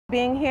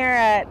Being here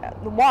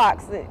at the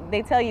walks,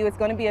 they tell you it's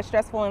going to be a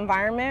stressful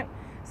environment,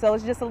 so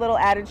it's just a little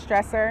added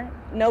stressor.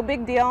 No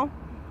big deal.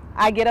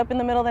 I get up in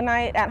the middle of the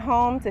night at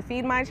home to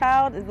feed my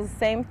child. It was the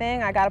same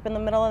thing. I got up in the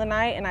middle of the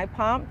night and I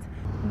pumped.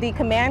 The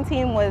command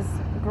team was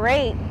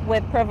great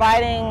with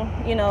providing,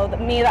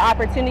 me the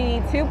opportunity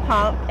to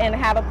pump and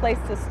have a place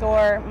to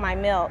store my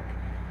milk.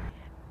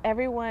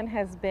 Everyone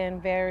has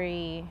been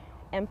very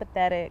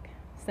empathetic,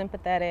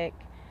 sympathetic.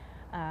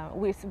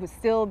 We're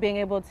still being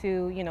able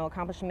to,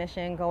 accomplish a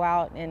mission, go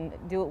out and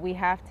do what we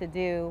have to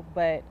do,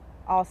 but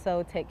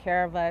also take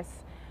care of us.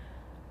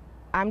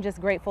 I'm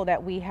just grateful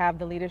that we have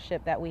the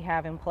leadership that we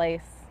have in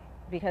place,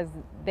 because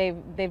they've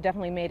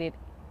definitely made it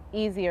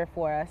easier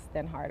for us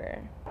than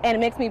harder. And it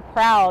makes me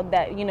proud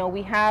that,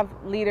 we have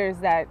leaders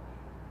that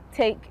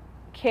take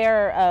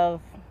care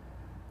of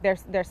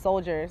their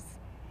soldiers.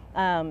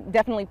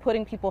 Definitely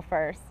putting people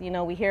first.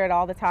 We hear it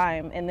all the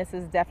time, and this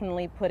is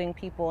definitely putting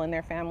people and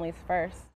their families first.